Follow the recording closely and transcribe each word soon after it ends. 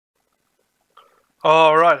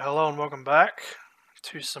Alright, hello and welcome back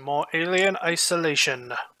to some more Alien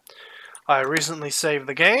Isolation. I recently saved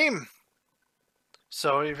the game,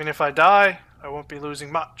 so even if I die, I won't be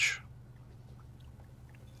losing much.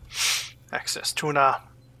 Access tuna.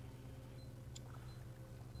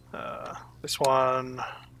 This one,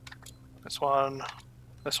 this one,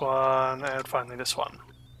 this one, and finally this one.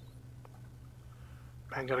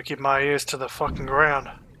 Man, gotta keep my ears to the fucking ground.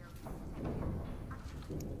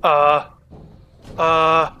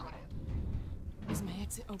 Is my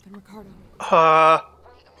exit open, Ricardo?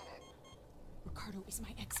 Ricardo, is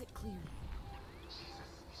my exit clear?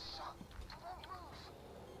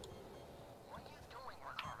 What are you doing,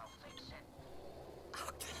 Ricardo? Fix it.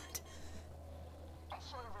 Oh, God. I'm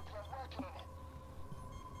sorry, Ricky. I'm working on it.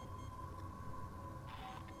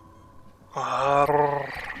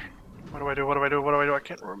 What do I do? What do I do? What do I do? I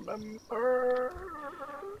can't remember.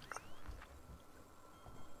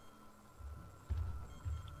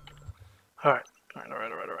 Alright.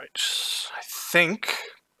 Alright. I think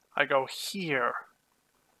I go here.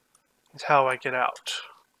 Is how I get out.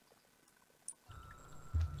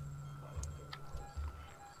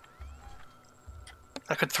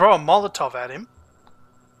 I could throw a Molotov at him.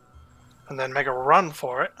 And then make a run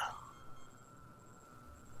for it.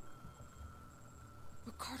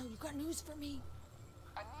 Ricardo, you got news for me?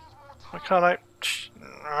 I need more time. Why can't I?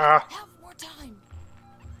 Have more time.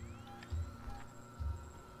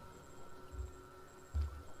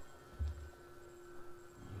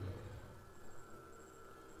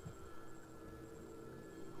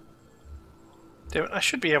 Damn it, I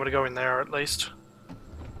should be able to go in there at least.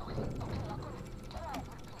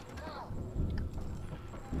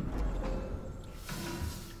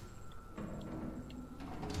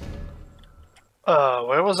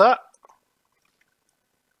 Where was that?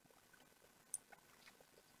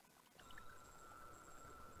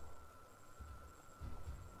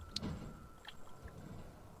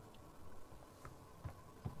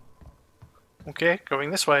 Okay,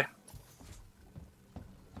 going this way.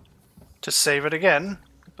 To save it again.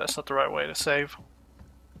 That's not the right way to save.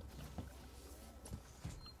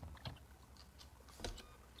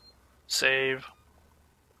 Save.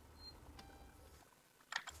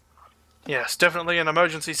 Yes, definitely an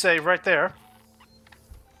emergency save right there.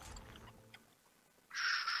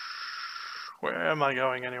 Where am I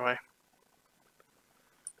going anyway?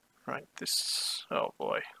 Right, this... Oh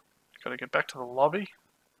boy. Gotta get back to the lobby.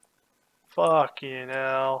 Fucking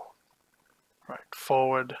hell. Right,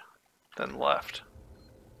 forward, then left.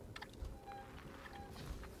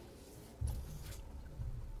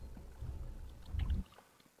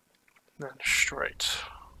 Then straight.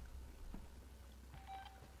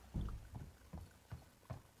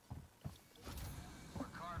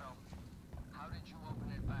 Ricardo, how did you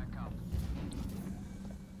open it back up?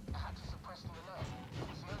 I had to suppress the alert. It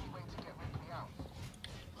was the only way to get Ripley out. You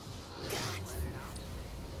let it out?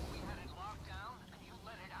 We had it locked down, and you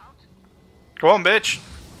let it out? Go on, bitch! It's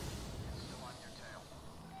still on your tail.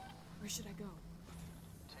 Where should I go?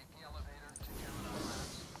 Take the elevator to Gemini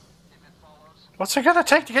Labs. If it follows, What's it gonna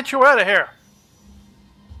take to get you out of here?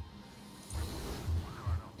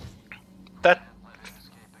 Ricardo, That... let it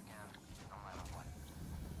escape again, no matter what.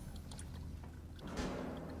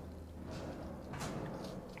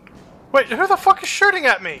 Wait, who the fuck is shooting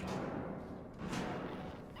at me?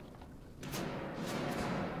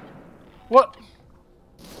 What?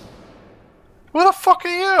 Who the fuck are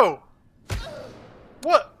you?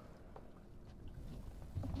 What?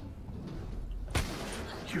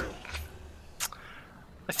 You...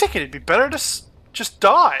 I think it'd be better to just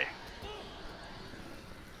die.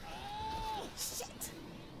 Shit!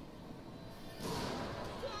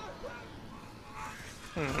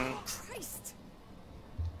 Mm-hmm. Christ!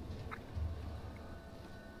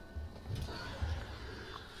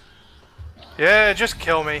 Yeah, just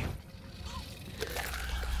kill me.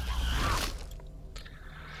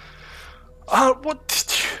 What did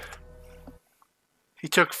you... He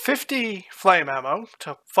took 50 flame ammo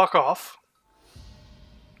to fuck off.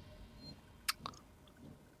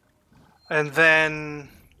 And then...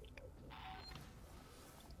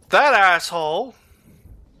 That asshole,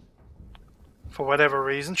 for whatever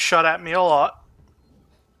reason, shot at me a lot.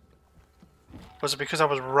 Was it because I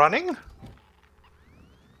was running?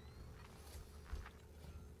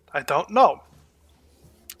 I don't know.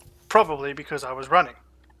 Probably because I was running.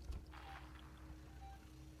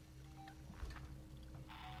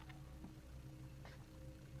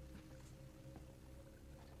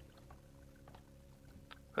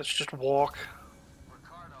 Let's just walk.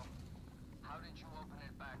 Ricardo, how did you open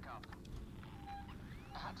it back up?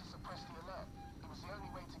 I had to suppress the alert. It was the only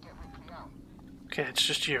way to get Ripley out. Okay, it's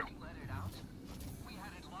just you. You let it out?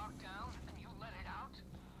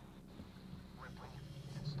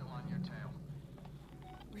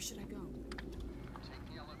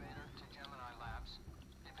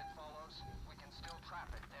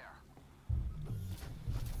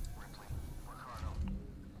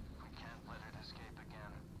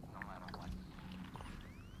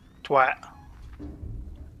 twat. I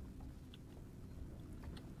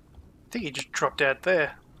think he just dropped out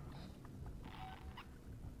there.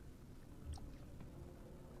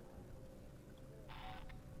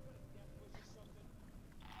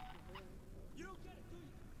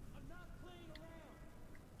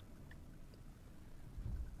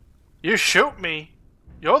 You shoot me,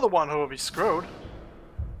 you're the one who will be screwed.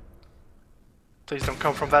 Please don't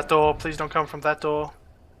come from that door. Please don't come from that door.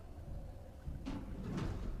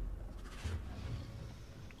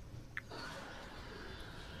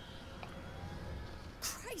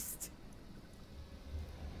 Christ!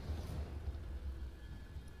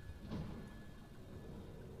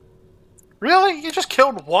 Really? You just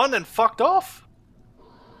killed one and fucked off?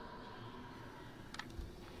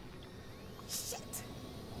 Shit!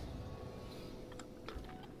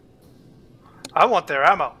 I want their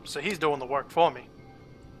ammo, so he's doing the work for me.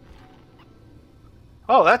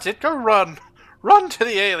 Oh, that's it. Go run. Run to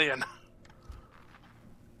the alien.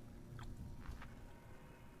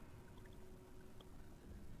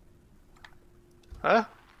 Huh?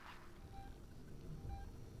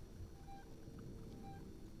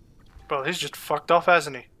 Well, he's just fucked off,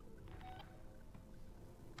 hasn't he?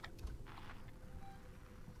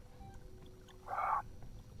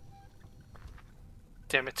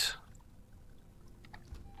 Damn it.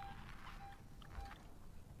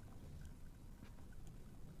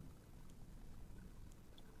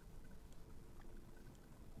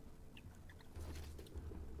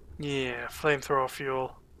 Yeah, flamethrower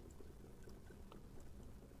fuel.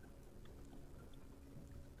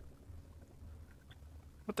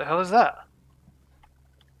 What the hell is that?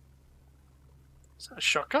 Is that a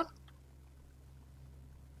shotgun?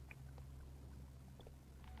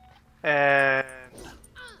 And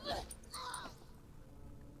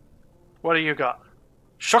what do you got?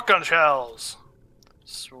 Shotgun shells!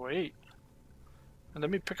 Sweet. And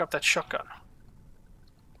let me pick up that shotgun.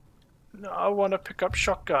 No, I want to pick up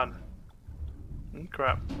shotgun.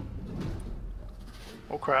 Crap.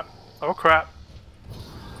 Oh crap. Oh crap.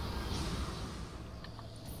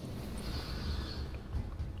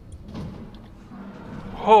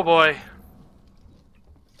 Oh boy.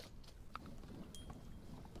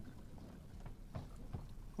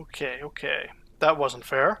 Okay, okay. That wasn't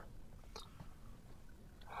fair.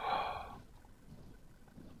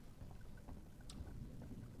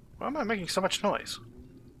 Why am I making so much noise?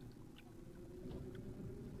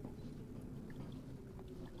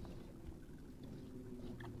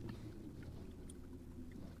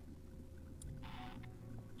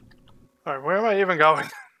 Alright, where am I even going?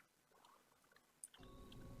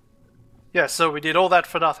 Yeah, so we did all that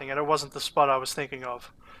for nothing, and it wasn't the spot I was thinking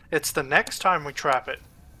of. It's the next time we trap it.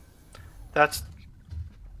 That's...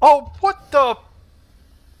 Oh, what the...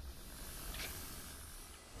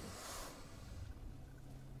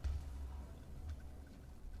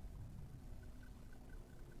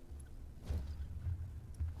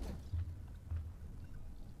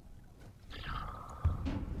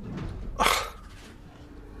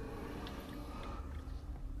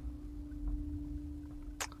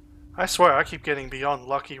 I swear I keep getting beyond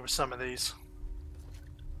lucky with some of these.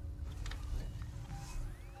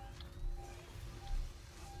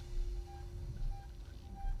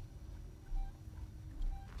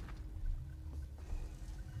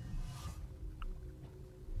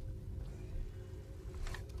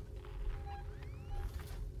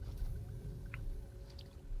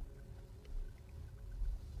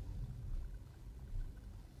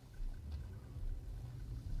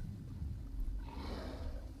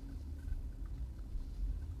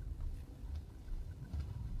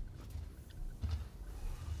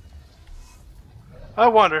 I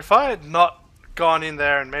wonder if I had not gone in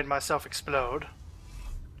there and made myself explode,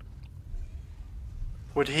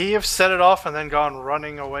 would he have set it off and then gone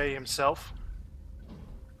running away himself?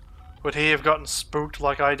 Would he have gotten spooked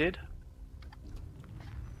like I did?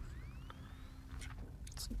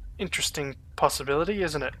 It's an interesting possibility,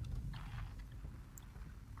 isn't it?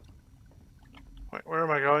 Wait, where am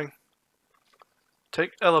I going?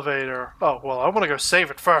 Take elevator. Oh, well, I want to go save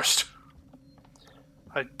it first.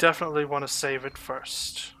 I definitely want to save it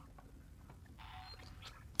first.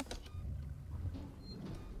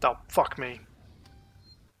 Oh, fuck me.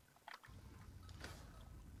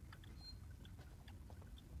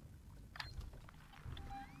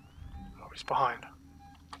 Oh, he's behind.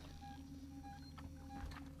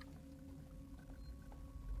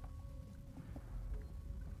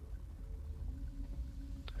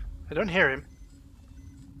 I don't hear him.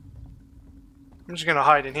 I'm just gonna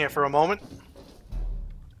hide in here for a moment.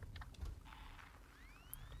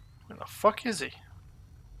 Where the fuck is he?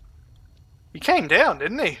 He came down,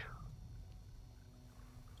 didn't he?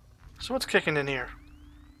 So what's kicking in here?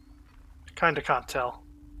 Kinda can't tell.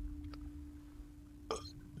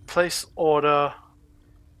 Place order.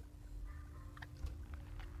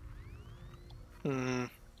 Alright,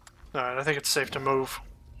 I think it's safe to move.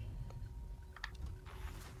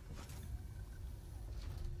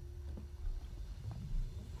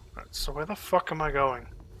 Alright, so where the fuck am I going?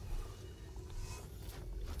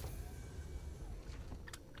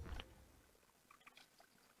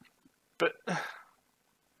 But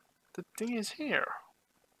the thing is here.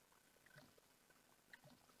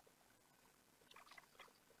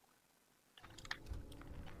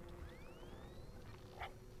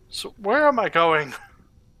 So where am I going?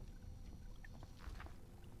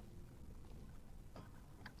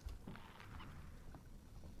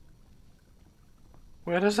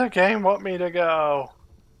 Where does the game want me to go?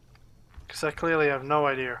 Because I clearly have no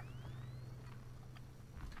idea.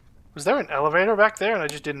 Was there an elevator back there and I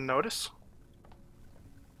just didn't notice?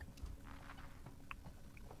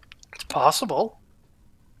 It's possible.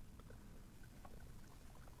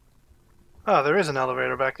 Oh, there is an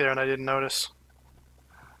elevator back there and I didn't notice.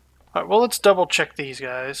 Alright, well, let's double check these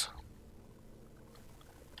guys.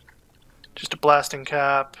 Just a blasting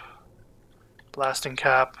cap. Blasting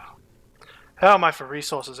cap. How am I for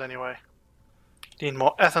resources anyway? Need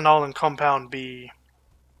more ethanol and compound B.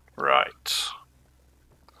 Right.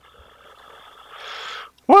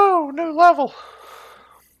 Whoa, new level!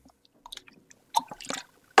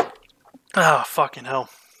 Ah, fucking hell.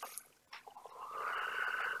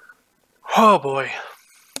 Oh boy.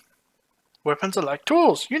 Weapons are like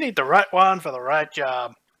tools. You need the right one for the right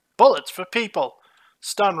job. Bullets for people.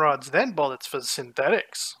 Stun rods, then bullets for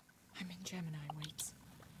synthetics. I'm in Gemini, Waits.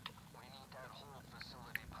 We need that whole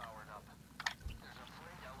facility powered up. There's a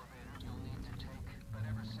freight elevator you'll need to take, but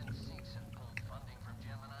ever since Seegson pulled funding from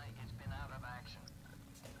Gemini, it's been out of action.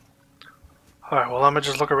 Alright, well, I'm gonna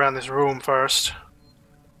just look around this room first.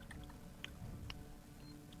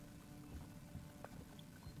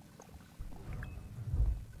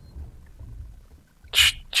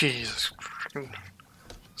 Jesus. Freaking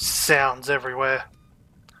sounds everywhere.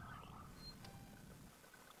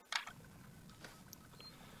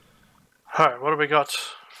 Alright, what do we got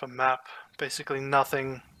for map? Basically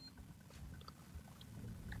nothing.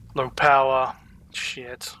 Low power.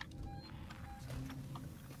 Shit.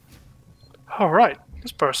 Alright,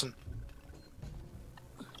 this person.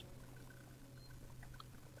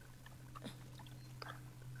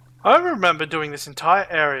 I remember doing this entire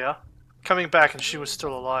area, coming back and she was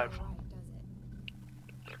still alive.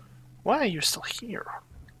 Why are you still here?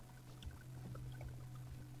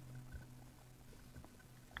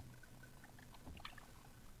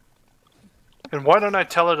 And why don't I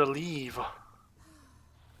tell her to leave? Find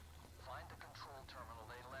the control terminal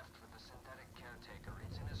they left for the synthetic caretaker.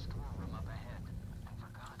 It's in a storeroom up ahead. And for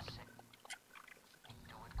God's sake,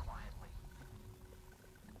 do it quietly.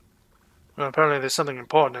 Well, apparently there's something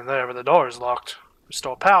important in there, but the door is locked.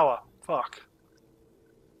 Restore power. Fuck.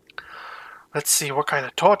 Let's see what kind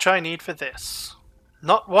of torch I need for this.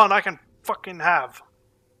 Not one I can fucking have.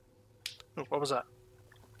 Oh, what was that?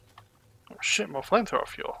 Oh shit, more flamethrower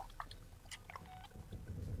fuel.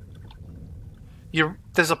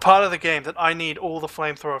 There's a part of the game that I need all the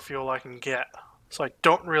flamethrower fuel I can get. So I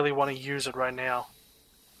don't really want to use it right now.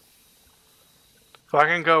 If I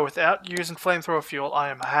can go without using flamethrower fuel, I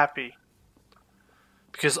am happy.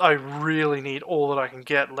 Because I really need all that I can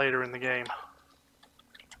get later in the game.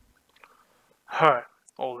 Alright,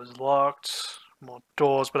 all is locked. More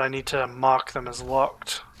doors, but I need to mark them as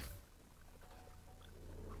locked.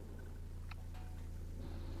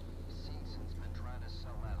 Seegson's been trying to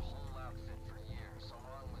sell that whole outfit for years,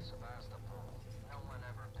 along with Sevastopol. No one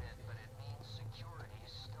ever bid, but it means security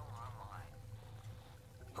is still online.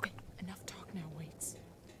 Okay, enough talk now, Waits.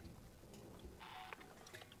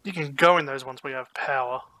 You can go in those once we have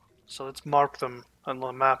power. So let's mark them on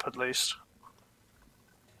the map at least.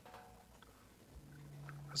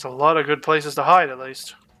 There's a lot of good places to hide at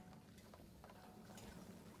least.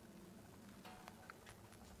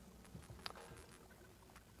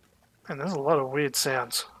 And there's a lot of weird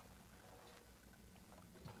sounds.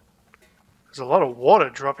 There's a lot of water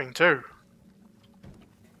dropping too.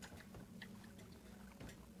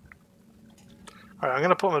 Alright, I'm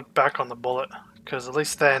gonna put my back on the bullet, because at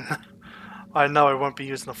least then I know I won't be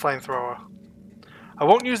using the flamethrower. I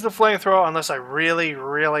won't use the flamethrower unless I really,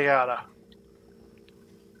 really gotta.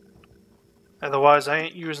 Otherwise, I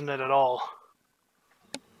ain't using it at all.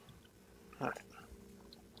 Alright.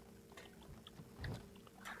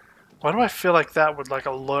 Why do I feel like that would like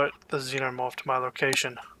alert the xenomorph to my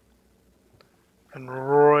location? And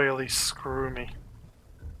royally screw me.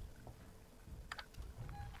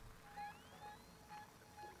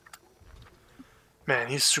 Man,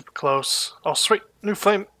 he's super close. Oh, sweet. New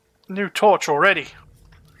flame. New torch already.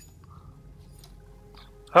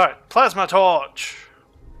 Alright, plasma torch.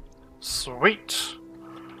 Sweet.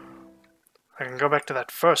 I can go back to that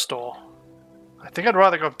first door. I think I'd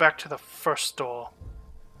rather go back to the first door.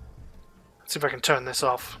 Let's see if I can turn this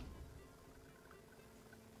off.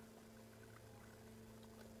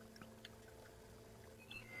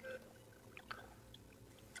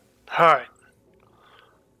 Alright.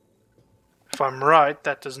 If I'm right,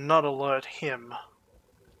 that does not alert him.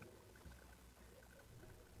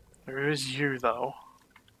 There is you, though.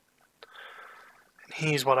 And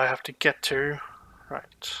he's what I have to get to.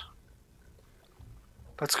 Right.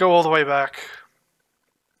 Let's go all the way back.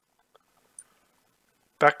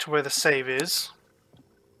 Back to where the save is.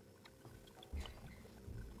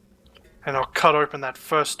 And I'll cut open that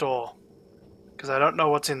first door. Because I don't know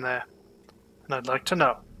what's in there. And I'd like to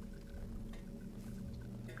know.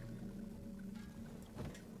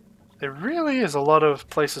 There really is a lot of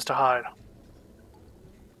places to hide.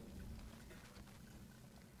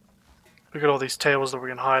 Look at all these tables that we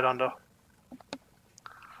can hide under.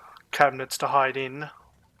 Cabinets to hide in.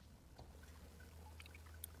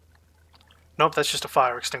 Nope, that's just a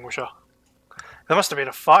fire extinguisher. There must have been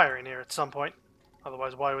a fire in here at some point.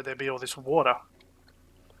 Otherwise, why would there be all this water?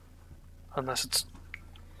 Unless it's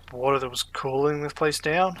water that was cooling this place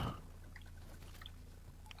down.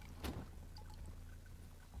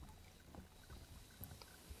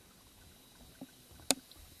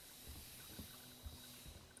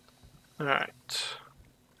 Alright.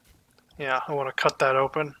 Yeah, I want to cut that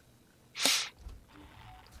open.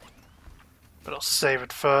 But I'll save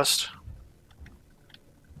it first.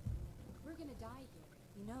 We're gonna die here.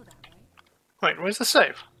 You know that, right? Wait, where's the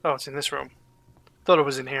save? Oh, it's in this room. Thought it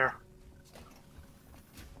was in here.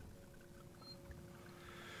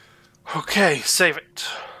 Okay, save it.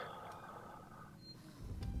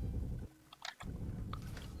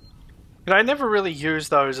 And I never really use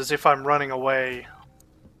those as if I'm running away.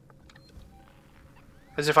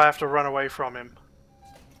 As if I have to run away from him.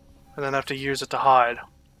 And then have to use it to hide.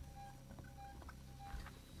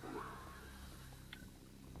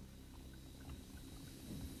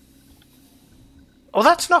 Oh,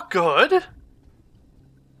 that's not good!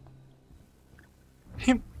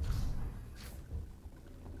 He...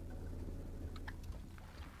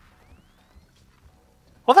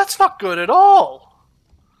 Well, that's not good at all!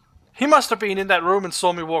 He must have been in that room and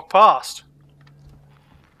saw me walk past.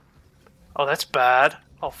 Oh, that's bad.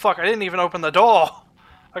 Oh, fuck, I didn't even open the door!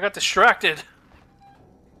 I got distracted.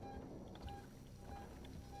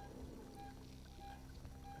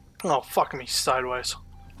 Oh, fuck me sideways.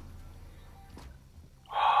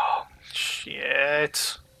 Oh,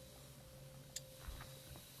 shit.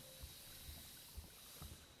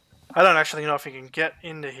 I don't actually know if he can get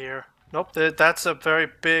into here. Nope, that's a very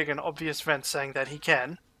big and obvious vent saying that he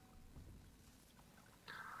can.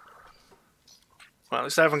 Well, at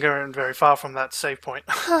least I haven't gotten very far from that save point.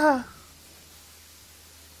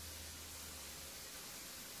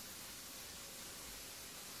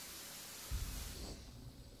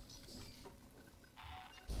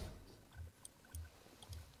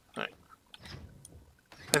 Right.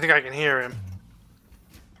 I think I can hear him.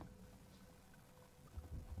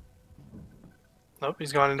 Nope,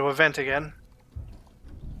 he's gone into a vent again.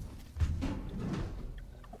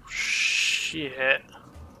 Oh, shit.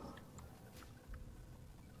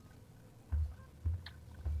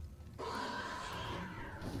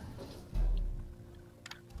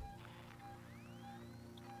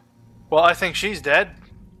 Well, I think she's dead.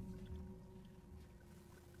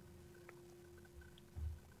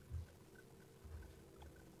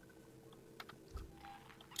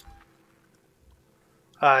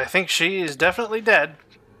 I think she is definitely dead.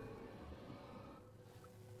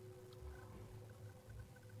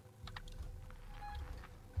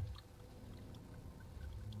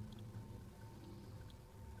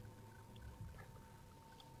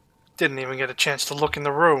 Didn't even get a chance to look in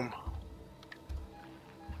the room.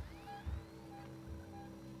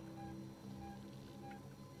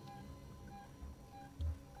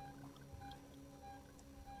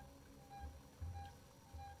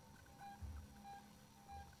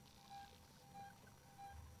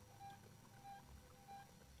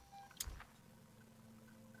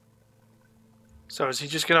 So is he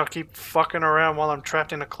just gonna keep fucking around while I'm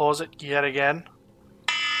trapped in a closet yet again?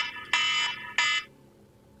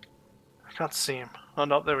 I can't see him. Oh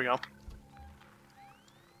no, there we go.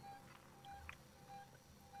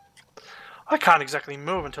 I can't exactly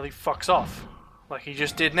move until he fucks off. Like he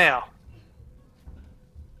just did now.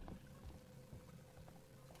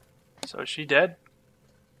 So is she dead?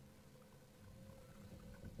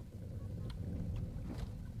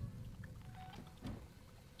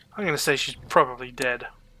 I'm gonna say she's probably dead.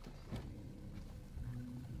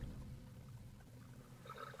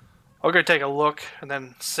 I'll go take a look and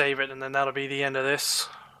then save it, and then that'll be the end of this.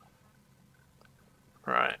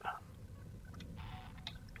 Right.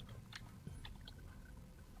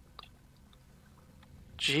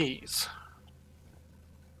 Jeez.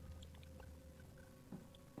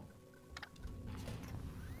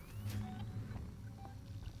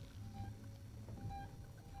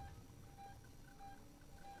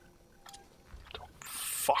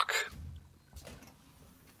 Fuck.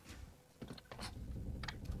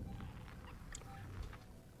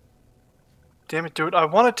 Damn it, dude. I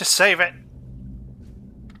wanted to save it.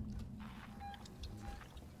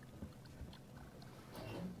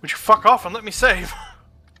 Would you fuck off and let me save?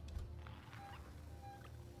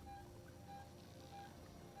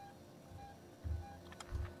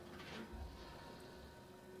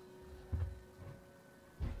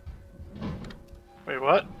 Wait,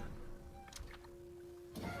 what?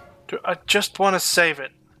 Dude, I just want to save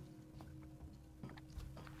it.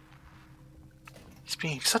 He's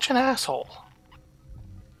being such an asshole.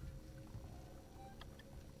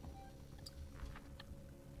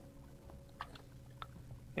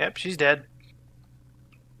 Yep, she's dead.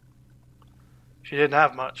 She didn't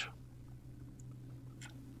have much.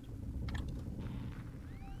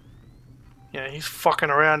 Yeah, he's fucking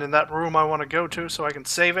around in that room I want to go to so I can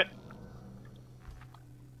save it.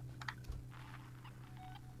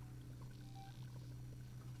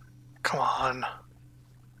 Come on.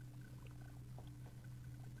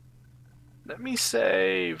 Let me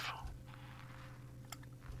save.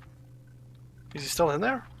 Is he still in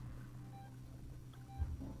there?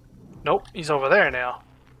 Nope, he's over there now.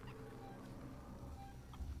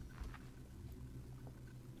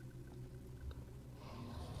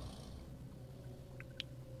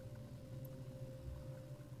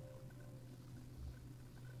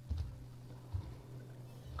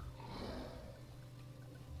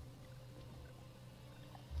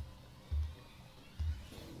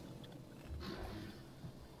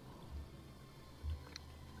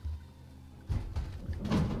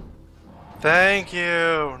 Thank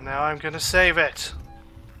you. Now I'm gonna save it.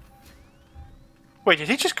 Wait, did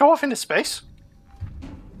he just go off into space?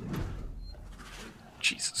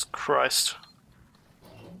 Jesus Christ.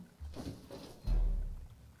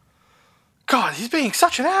 God, he's being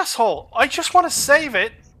such an asshole. I just want to save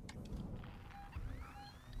it.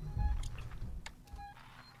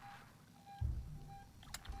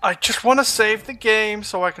 I just want to save the game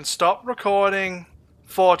so I can stop recording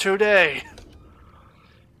for today.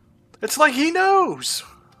 It's like he knows.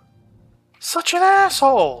 Such an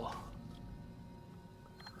asshole.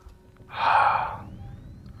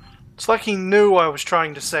 It's like he knew I was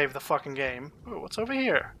trying to save the fucking game. Oh, what's over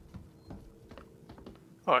here?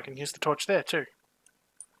 Oh, I can use the torch there too.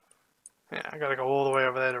 Yeah, I gotta go all the way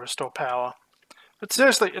over there to restore power. But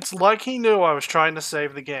seriously, it's like he knew I was trying to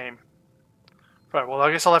save the game. Right, well,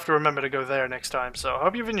 I guess I'll have to remember to go there next time. So, I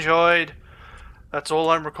hope you've enjoyed. That's all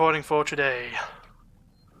I'm recording for today.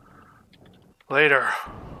 Later.